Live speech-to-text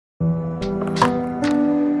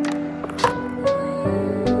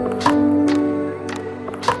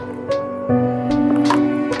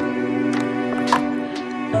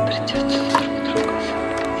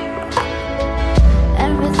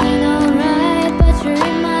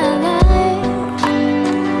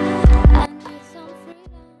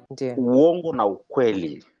uongo na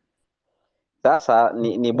ukweli. Sasa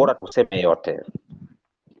ni bora tuseme yote.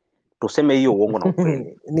 Tuseme hiyo uongo na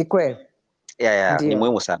ukweli. Ni kweli. Ni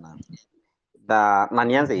muhimu sana. Na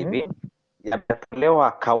nianze hivi.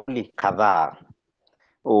 Yametolewa kauli kadhaa.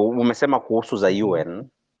 Umesema kuhusu za UN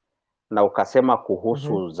na ukasema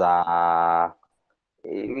kuhusu za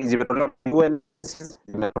zimetolewa UN,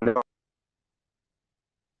 zimetolewa,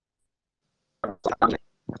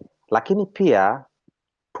 lakini pia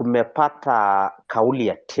tumepata kauli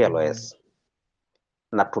ya TLS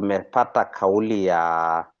na tumepata kauli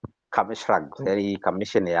ya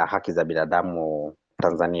Commission ya haki za binadamu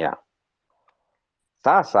Tanzania.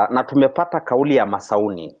 Sasa na tumepata kauli ya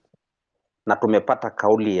Masauni na tumepata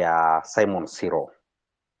kauli ya Simon Siro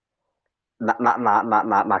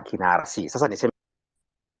na kina RC. Sasa niseme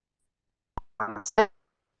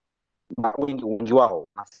wengi wao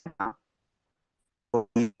nasema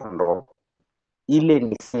ndo ile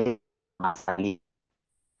ni masali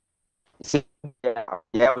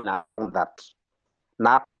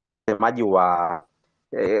na msemaji wa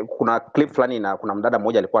kuna clip fulani na kuna mdada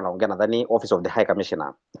mmoja alikuwa anaongea, nadhani Office of the High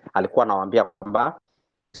Commissioner alikuwa anawaambia kwamba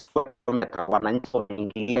wananchi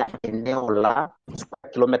wameingilia eneo la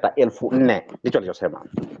kilomita 4,000, ndicho alichosema.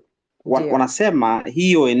 Wanasema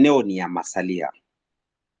hiyo eneo ni ya masalia.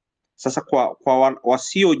 Sasa kwa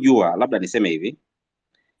wasiojua, labda niseme hivi,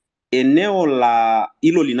 eneo la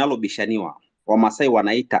hilo linalobishaniwa Wamasai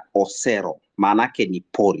wanaita Osero, maanake ni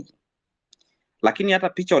pori. Lakini hata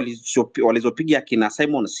picha walizopiga kina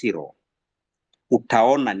Simon Siro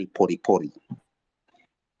utaona ni pori.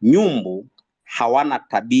 Nyumbu hawana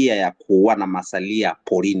tabia ya kuwa na masalia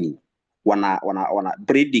porini. Wana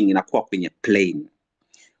breeding inakuwa kwenye plain.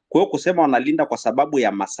 Kwa hiyo kusema wanalinda kwa sababu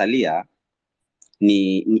ya masalia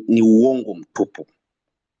ni uongo mtupu.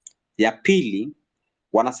 Ya pili,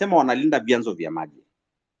 wanasema wanalinda vyanzo vya maji.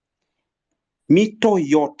 Mito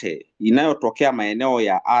yote inayotokea maeneo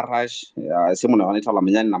ya Arash, sehemu na wanaita la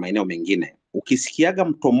Manyani na maeneo mengine, ukisikiaga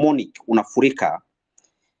mto Monic unafurika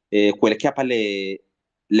kuelekea pale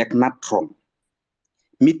Lake Natron,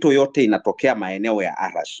 mito yote inatokea maeneo ya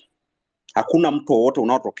Arash. Hakuna mto wote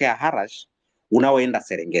unaotokea Arash unaoenda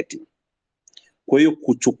Serengeti. Kwa hiyo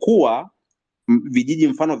kuchukua vijiji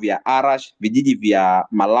mfano vya Arash, vijiji vya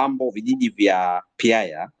Malambo, vijiji vya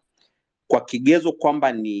Piaya kwa kigezo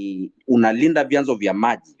kwamba ni unalinda vyanzo vya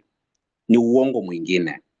maji ni uongo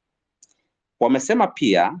mwingine. Wamesema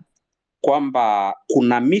pia kwamba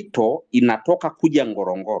kuna mito inatoka kuja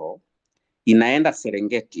Ngorongoro, inaenda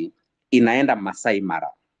Serengeti, inaenda Masai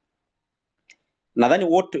Mara. Nadhani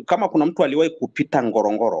wote, kama kuna mtu aliwahi kupita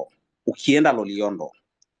Ngorongoro, ukienda Loliondo,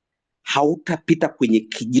 hautapita kwenye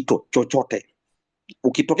kijito chochote.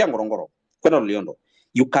 Ukitokea Ngorongoro kwenda Loliondo,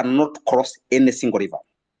 you cannot cross any single river.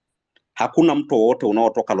 Hakuna mto wote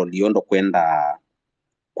unaotoka Loliondo kwenda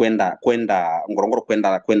Ngorongoro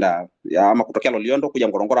kwenda ama kutokea Loliondo kuja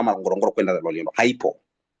Ngorongoro ama Ngorongoro kwenda Loliondo. Haipo.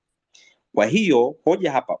 Kwa hiyo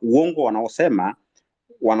hoja hapa, uongo wanaosema,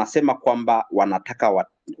 wanasema kwamba wanataka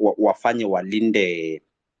wafanye walinde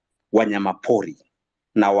wanyamapori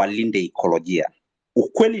na walinde ekolojia.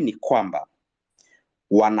 Ukweli ni kwamba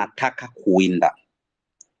wanataka kuwinda,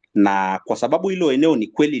 na kwa sababu hilo eneo ni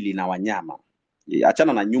kweli lina wanyama,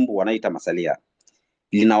 achana na nyumbu wanaita masalia,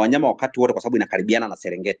 lina wanyama wakati wote kwa sababu inakaribiana na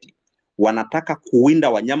Serengeti. Wanataka kuwinda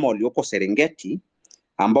wanyama walioko Serengeti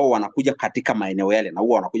ambao wanakuja katika maeneo yale, na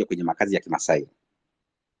huwa wanakuja kwenye makazi ya Kimasai.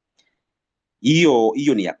 Hiyo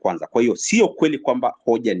ni ya kwanza. Kwa hiyo sio kweli kwamba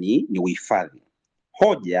hoja ni uhifadhi.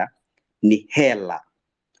 Hoja ni hela.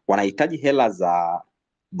 Wanahitaji hela za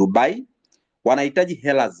Dubai, wanahitaji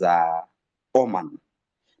hela za Oman,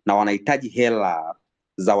 na wanahitaji hela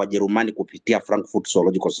za Wajerumani kupitia Frankfurt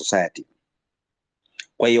Zoological Society.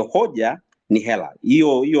 Kwa hiyo hoja ni hela.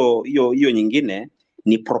 Hiyo nyingine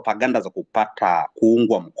ni propaganda za kupata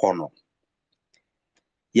kuungwa mkono.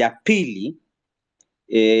 Ya pili,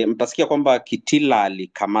 mtasikia kwamba Kitila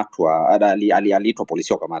alikamatwa, aliitwa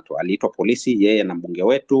polisi, wakamatwa. Aliitwa polisi yeye na mbunge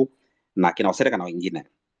wetu na kina Wasereka na wengine.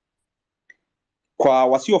 Kwa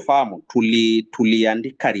wasiofahamu,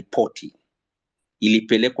 tuliandika ripoti,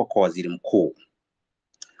 ilipelekwa kwa waziri mkuu.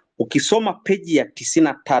 Ukisoma peji ya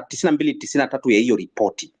 92-93 ya hiyo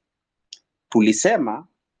ripoti, tulisema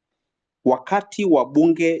wakati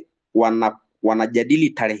wabunge wanajadili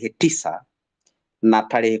tarehe 9 na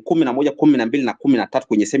tarehe 11, 12 na 13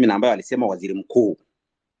 kwenye semina ambayo alisema waziri mkuu,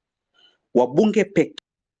 wabunge pekee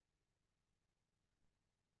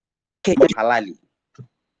halali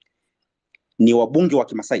ni wabunge wa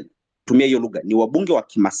Kimasai. Tumia hiyo lugha, ni wabunge wa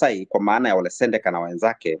Kimasai kwa maana ya Olesendeka na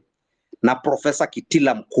wenzake na Profesa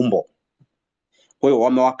Kitila Mkumbo. Kwa hiyo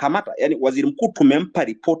wamewakamata, yani waziri mkuu tumempa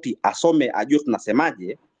ripoti asome ajue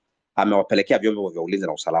tunasemaje, amewapelekea vyombo vya ulinzi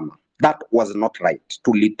na usalama. That was not right.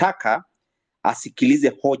 Tulitaka asikilize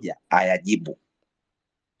hoja ayajibu,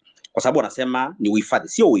 kwa sababu anasema ni uhifadhi,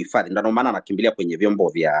 sio uhifadhi. Ndio maana anakimbilia kwenye vyombo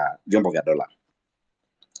vya dola.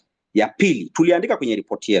 Ya pili, tuliandika kwenye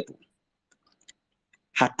ripoti yetu,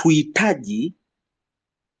 hatuhitaji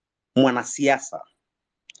mwanasiasa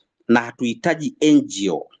na hatuhitaji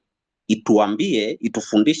NGO ituambie,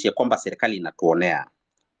 itufundishe kwamba serikali inatuonea.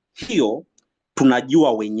 Hiyo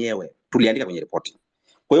tunajua wenyewe, tuliandika kwenye ripoti.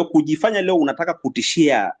 Kwa hiyo kujifanya leo unataka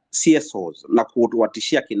kutishia CSOs na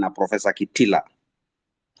kuwatishia kina Profesa Kitila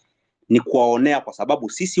ni kuwaonea, kwa sababu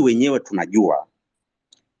sisi wenyewe tunajua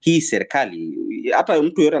hii serikali, hata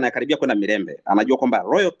mtu yote anayekaribia kwenda Mirembe anajua kwamba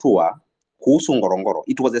Royal Tour kuhusu Ngorongoro,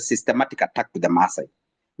 it was a systematic attack to the Maasai,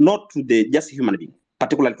 not to the just human being,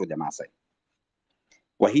 particularly to the Maasai.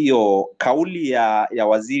 Kwa hiyo kauli ya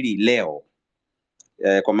waziri leo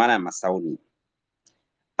kwa maana ya Masauni,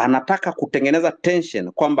 anataka kutengeneza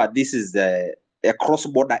tension kwamba this is a cross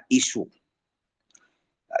border issue.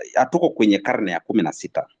 Hatuko kwenye karne ya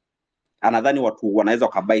 16. Anadhani watu wanaweza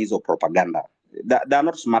wakabai hizo propaganda. They are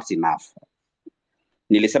not smart enough.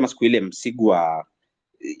 Nilisema siku ile Msigwa,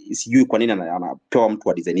 sijui kwa nini anapewa mtu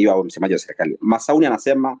wa design hiyo au msemaji wa serikali. Masauni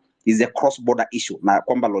anasema is a cross border issue, na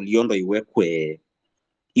kwamba Loliondo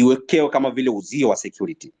iwekewe kama vile uzio wa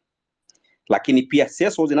security. Lakini pia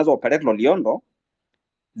CSO zinazo operate Loliondo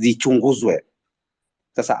zichunguzwe.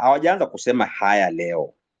 Sasa hawajaanza kusema haya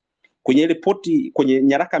leo. Kwenye ripoti, kwenye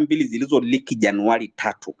nyaraka mbili zilizoliki Januari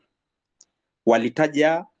 3,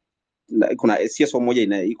 walitaja, kuna CSO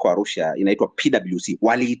moja iko Arusha inaitwa PWC,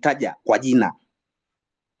 waliitaja kwa jina.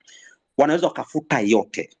 Wanaweza wakafuta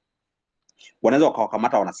yote, wanaweza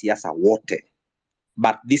wakawakamata wanasiasa wote,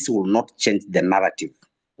 but this will not change the narrative.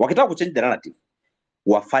 Wakitaka kuchange the narrative,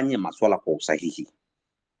 wafanye masuala kwa usahihi.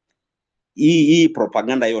 Hii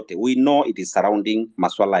propaganda yote, we know it is surrounding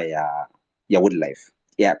masuala ya wildlife,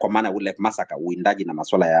 kwa maana wildlife massacre, uwindaji na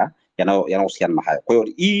masuala yanayohusiana na hayo. Kwa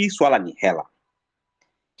hiyo hii swala ni hela.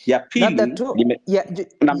 Ya pili,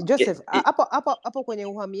 Joseph, hapo kwenye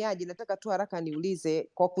uhamiaji nataka tu haraka niulize,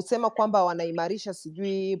 kwa kusema kwamba wanaimarisha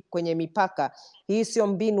sijui kwenye mipaka, hii sio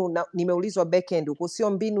mbinu, nimeulizwa backend huko, sio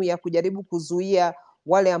mbinu ya kujaribu kuzuia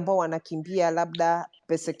wale ambao wanakimbia labda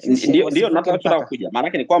persecution? Ndio nataka kuja. Maana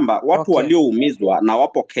yake ni kwamba watu walioumizwa na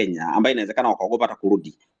wapo Kenya, ambaye inawezekana wakaogopa hata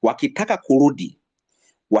kurudi, wakitaka kurudi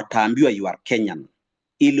wataambiwa you are Kenyan,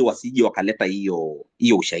 ili wasije wakaleta hiyo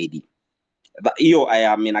ushahidi. Hiyo I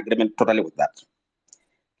am in agreement totally with that.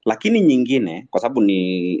 Lakini nyingine, kwa sababu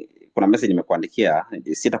kuna message nimekuandikia,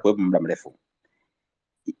 sitakuwepo muda mrefu.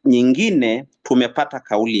 Nyingine, tumepata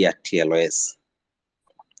kauli ya TLS.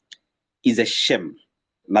 Is a shame.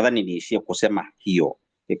 Nadhani niishie kusema hiyo.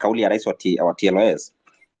 Kauli ya rais wa TLS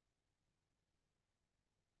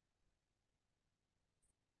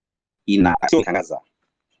inashangaza.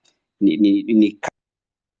 Ni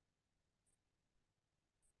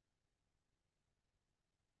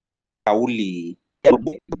kauli ya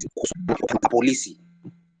polisi.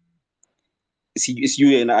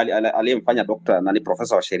 Sijui aliyemfanya dokta na ni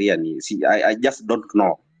profesa wa sheria, I just don't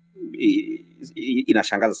know.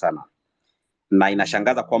 Inashangaza sana, na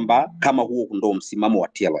inashangaza kwamba kama huo ndio msimamo wa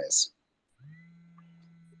TLS.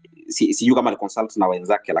 Sijui kama consult na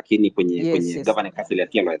wenzake, lakini kwenye governing council ya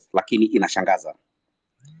TLS, lakini inashangaza.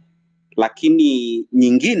 Lakini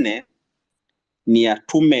nyingine ni ya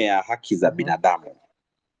tume ya haki za binadamu.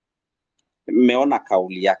 Mmeona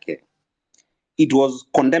kauli yake, it was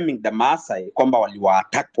condemning the Maasai kwamba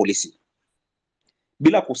waliwa-attack polisi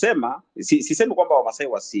bila kusema. Sisemi kwamba Wamasai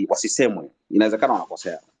wasisemwe, inawezekana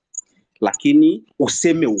wanakosea, lakini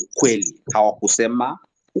useme ukweli. Hawakusema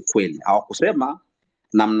ukweli, hawakusema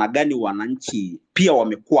namna gani wananchi pia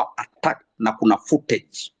wamekuwa attack, na kuna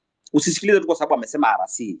footage. Usisikilize tu kwa sababu amesema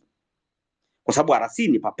RC, kwa sababu RC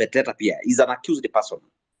ni perpetrator pia, is an accused person.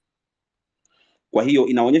 Kwa hiyo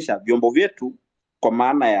inaonyesha vyombo vyetu, kwa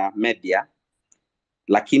maana ya media,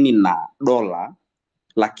 lakini na dola,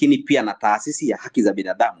 lakini pia na taasisi ya haki za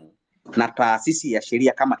binadamu na taasisi ya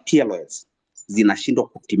sheria kama TLS zinashindwa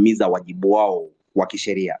kutimiza wajibu wao wa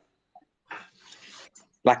kisheria.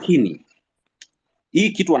 Lakini hii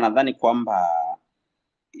kitu wanadhani kwamba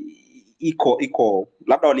iko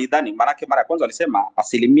labda walidhani, maanake mara ya kwanza walisema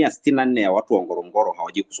 64% ya watu wa Ngorongoro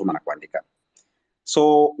hawajui kusoma na kuandika.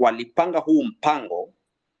 So walipanga huu mpango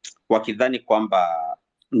wakidhani kwamba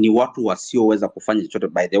ni watu wasioweza kufanya chochote,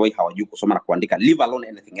 by the way hawajui kusoma na kuandika, leave alone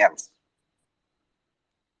anything else.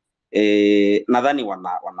 Nadhani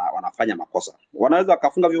wanafanya makosa. Wanaweza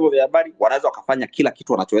wakafunga vyombo vya habari, wanaweza wakafanya kila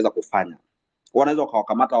kitu wanachoweza kufanya, wanaweza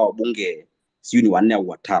wakawakamata wabunge sijui ni 4 au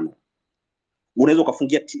 5. Unaweza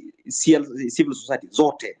ukafungia civil society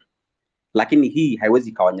zote, lakini hii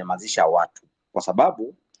haiwezi kawanyamazisha watu kwa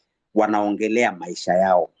sababu wanaongelea maisha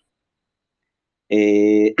yao.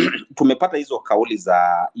 Tumepata hizo kauli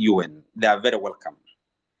za UN, they are very welcome.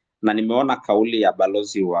 Na nimeona kauli ya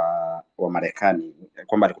balozi wa Marekani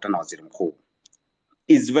kwamba alikutana na waziri mkuu,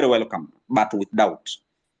 is very welcome but with doubt.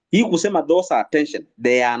 Hii kusema those are tension,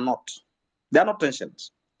 they are not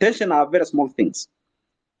tensions. Tension are very small things.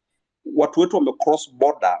 Watu wetu wame cross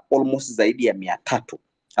border almost zaidi ya 300,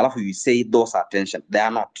 alafu you say those are tension, they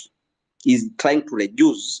are not. Is trying to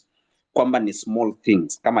reduce kwamba ni small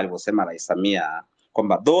things, kama alivyosema Rais Samia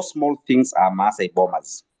kwamba those small things are Maasai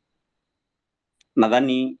bombers.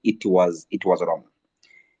 Nadhani it was wrong.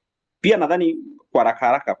 Pia nadhani kwa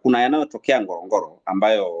haraka kuna yanayotokea Ngorongoro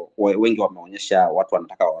ambayo wengi wameonyesha watu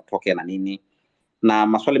wanataka watoke na nini, na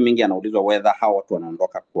maswali mengi yanaulizwa whether hao watu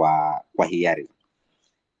wanaondoka kwa hiari.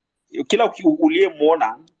 Kila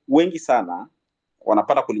uliyemuona wengi sana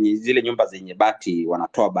wanapata kwenye zile nyumba zenye bati,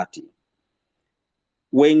 wanatoa bati.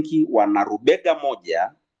 Wengi wana rubega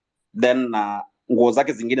moja then na nguo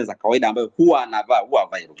zake zingine za kawaida ambayo huwa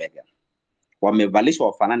havai rubega. Wamevalishwa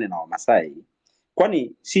wafanane na Wamasai.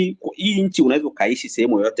 Kwani si hii nchi unaweza kaishi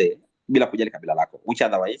sehemu yote bila kujali kabila lako, which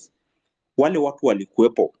otherwise wale watu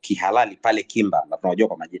walikuwepo kihalali pale Kimba na tunawajua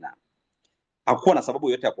kwa majina. Hakuwa na sababu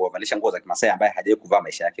yote ya kuwavalisha nguo za Kimasai ambaye hajawahi kuvaa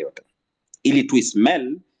maisha yake yote, ili tu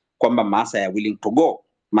smell kwamba Maasai are willing to go.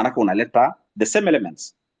 Maana unaleta the same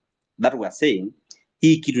elements that we are saying.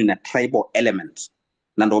 Hii kitu ina tribal element,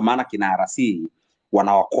 na ndio maana kina RC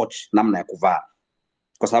wanawacoach namna ya kuvaa,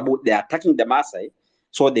 kwa sababu they are attacking the Maasai,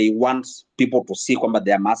 so they want people to see kwamba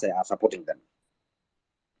their Maasai are supporting them.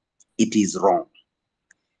 It is wrong.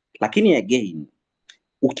 Lakini again,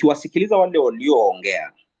 ukiwasikiliza wale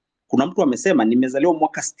walioongea, kuna mtu amesema nimezaliwa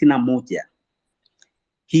mwaka 61.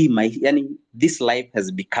 Yani this life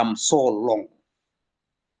has become so long,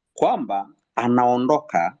 kwamba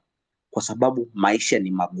anaondoka kwa sababu maisha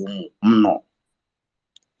ni magumu mno.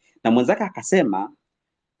 Na mwenzake akasema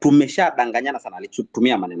tumeshadanganyana sana,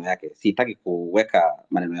 alitumia maneno yake, sitaki kuweka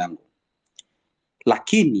maneno yangu,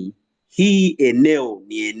 lakini hii eneo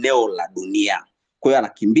ni eneo la dunia. Kwa hiyo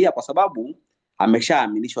anakimbia kwa sababu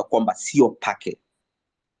ameshaaminishwa kwamba sio pake.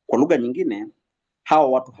 Kwa lugha nyingine,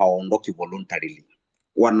 hao watu hawaondoki voluntarily,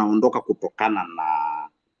 wanaondoka kutokana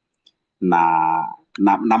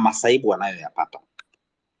na masaibu wanayoyapata.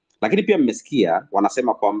 Lakini pia mmesikia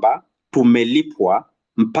wanasema kwamba tumelipwa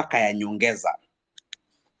mpaka ya nyongeza.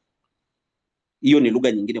 Hiyo ni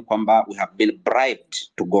lugha nyingine kwamba we have been bribed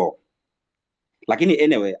to go. Lakini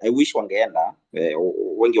anyway, I wish wangeenda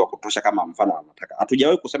wengi wa kutosha kama mfano wanataka.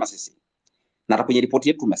 Hatujawahi kusema sisi, na hata kwenye ripoti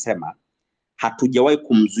yetu tumesema hatujawahi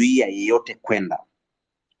kumzuia yeyote kwenda.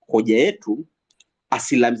 Hoja yetu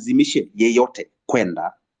asilazimishe yeyote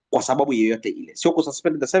kwenda kwa sababu yeyote ile, sio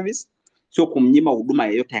kususpend the service, sio kumnyima huduma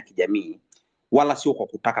yeyote ya kijamii, wala sio kwa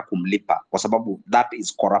kutaka kumlipa, kwa sababu that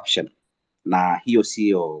is corruption, na hiyo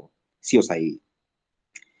sio sahihi.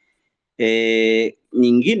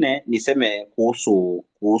 Nyingine niseme kuhusu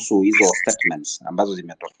hizo statements ambazo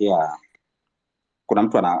zimetokea. Kuna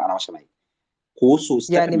mtu anawasha mic kuhusu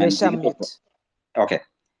statements okay,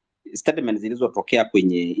 statements zilizotokea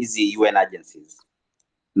kwenye hizi UN agencies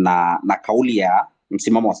na kauli ya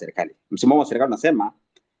msimamo wa serikali. Msimamo wa serikali unasema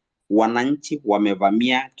wananchi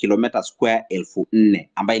wamevamia kilomita square 4,000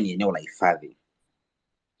 ambaye ni eneo la hifadhi.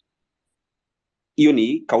 Hiyo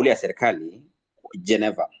ni kauli ya serikali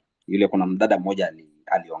Geneva. Yule kuna mdada mmoja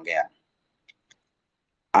aliongea.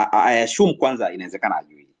 I assume kwanza inawezekana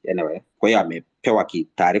ajui. Anyway, kwa hiyo amepewa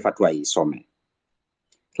taarifa tu aisome.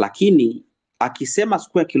 Lakini akisema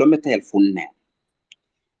square kilomita 4,000,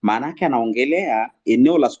 maana yake anaongelea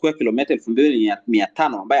eneo la square kilomita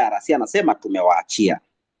 2,500 ambaye RC anasema tumewaachia.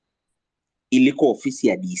 Iliko ofisi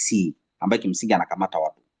ya DC ambaye kimsingi anakamata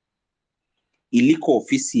watu. Iliko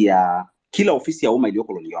ofisi ya kila ofisi ya umma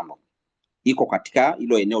iliyoko Loliondo. Iko katika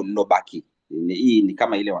hilo eneo lililobaki. Hii ni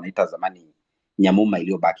kama ile wanaita zamani Nyamuma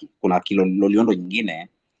iliyobaki. Kuna Loliondo nyingine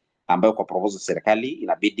ambayo kwa proposal serikali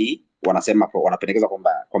inabidi wanapendekeza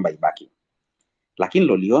kwamba ibaki. Lakini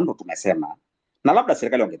Loliondo tumesema, na labda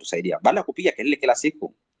serikali wangetusaidia, baada ya kupiga kelele kila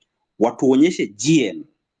siku, watuonyeshe GN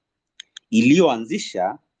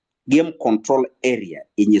iliyoanzisha game control area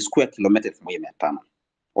yenye square kilomita 1,500.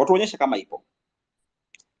 Watuonyeshe kama ipo.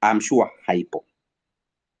 I'm sure haipo.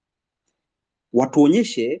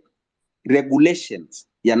 Watuonyeshe regulations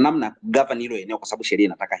ya namna ya kugovern hilo eneo, kwa sababu sheria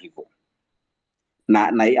inataka hivyo.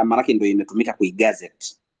 Na maana ndio imetumika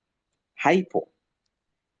kuigazette. Haipo.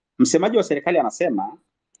 Msemaji wa serikali anasema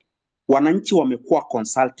wananchi wamekuwa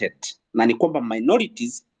consulted na ni kwamba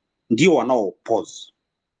minorities ndio wanao oppose.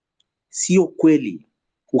 Sio kweli.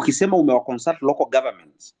 Ukisema umewaconsult local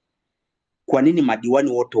governments, kwa nini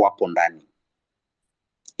madiwani wote wapo ndani?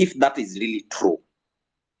 If that is really true.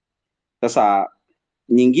 Sasa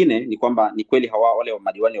nyingine ni kwamba ni kweli wale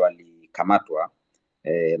madiwani walikamatwa,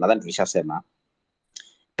 nadhani tulishasema.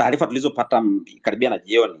 Taarifa tulizopata karibia na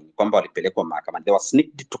jioni kwamba walipelekwa mahakamani. They were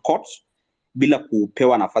sneaked to court bila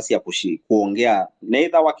kupewa nafasi ya kuongea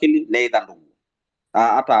neither wakili neither ndugu.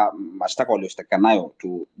 Hata mashtaka walioshtaka nayo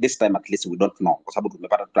to this time at least we don't know, kwa sababu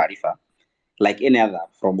tumepata taarifa like any other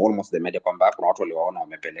from almost the media kwamba kuna watu waliwaona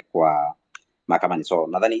wamepelekwa mahakamani. So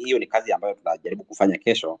nadhani hiyo ni kazi ambayo tutajaribu kufanya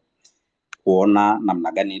kesho, kuona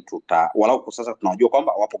namna gani walau kwa sasa tunajua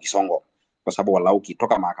kwamba wapo Kisongo, kwa sababu walau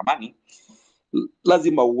ukitoka mahakamani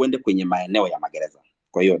lazima uende kwenye maeneo ya magereza.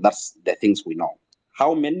 Kwa hiyo that's the things we know.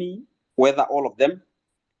 How many, whether all of them,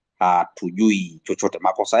 hatujui chochote.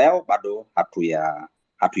 Makosa yao bado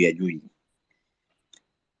hatuyajui.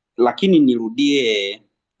 Lakini nirudie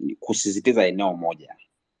kusisitiza eneo moja.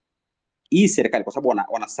 Hii serikali kwa sababu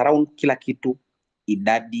wana surround kila kitu,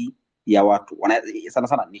 idadi ya watu. Sana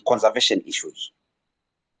sana ni conservation issues.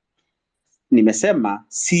 Nimesema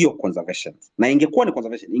sio conservation. Na ingekuwa ni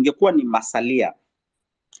conservation, ingekuwa ni masalia,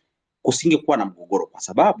 kusingekuwa na mgogoro, kwa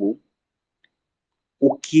sababu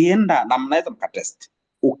ukienda na mnaweza mkatest,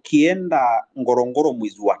 ukienda Ngorongoro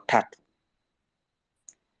mwezi wa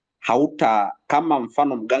 3, kama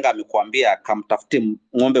mfano mganga amekuambia kamtafute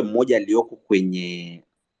ng'ombe mmoja aliyoko kwenye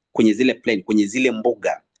zile plain, kwenye zile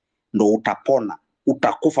mbuga, ndo utapona.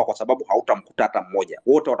 Utakufa kwa sababu hautamkuta hata mmoja,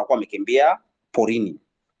 wote watakuwa wamekimbia porini.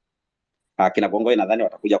 Kina Gongoi nadhani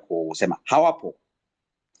watakuja kusema hawapo.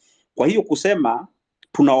 Kwa hiyo kusema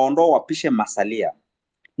tunaondoa wapishe masalia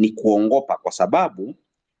ni kuongopa, kwa sababu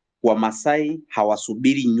Wamasai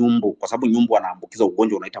hawasubiri nyumbu, kwa sababu nyumbu wanaambukiza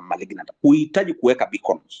ugonjwa unaita malignant. Huhitaji kuweka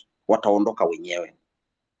beacons, wataondoka wenyewe.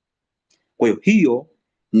 Kwa hiyo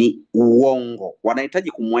ni uongo.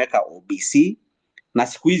 Wanahitaji kumweka OBC, na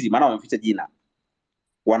siku hizi maana wameficha jina,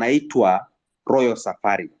 wanaitwa Royal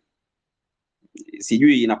Safari.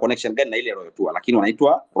 Sijui ina connection gani na ile Royal Tour, lakini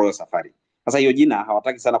wanaitwa Royal Safari. Sasa hiyo jina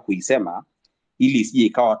hawataki sana kuisema ili isije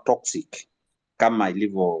ikawa toxic kama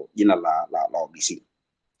ilivyo jina la OBC.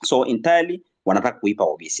 So entirely wanataka kuipa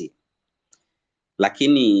OBC.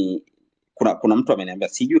 Lakini kuna mtu ameniambia,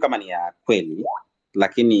 sijui kama ni ya kweli,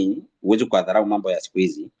 lakini huwezi kuadharau mambo ya siku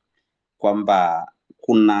hizi, kwamba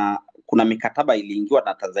kuna mikataba iliingiwa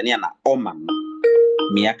na Tanzania na Oman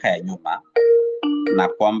miaka ya nyuma, na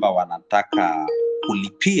kwamba wanataka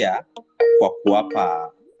kulipia kwa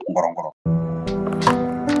kuwapa Ngorongoro.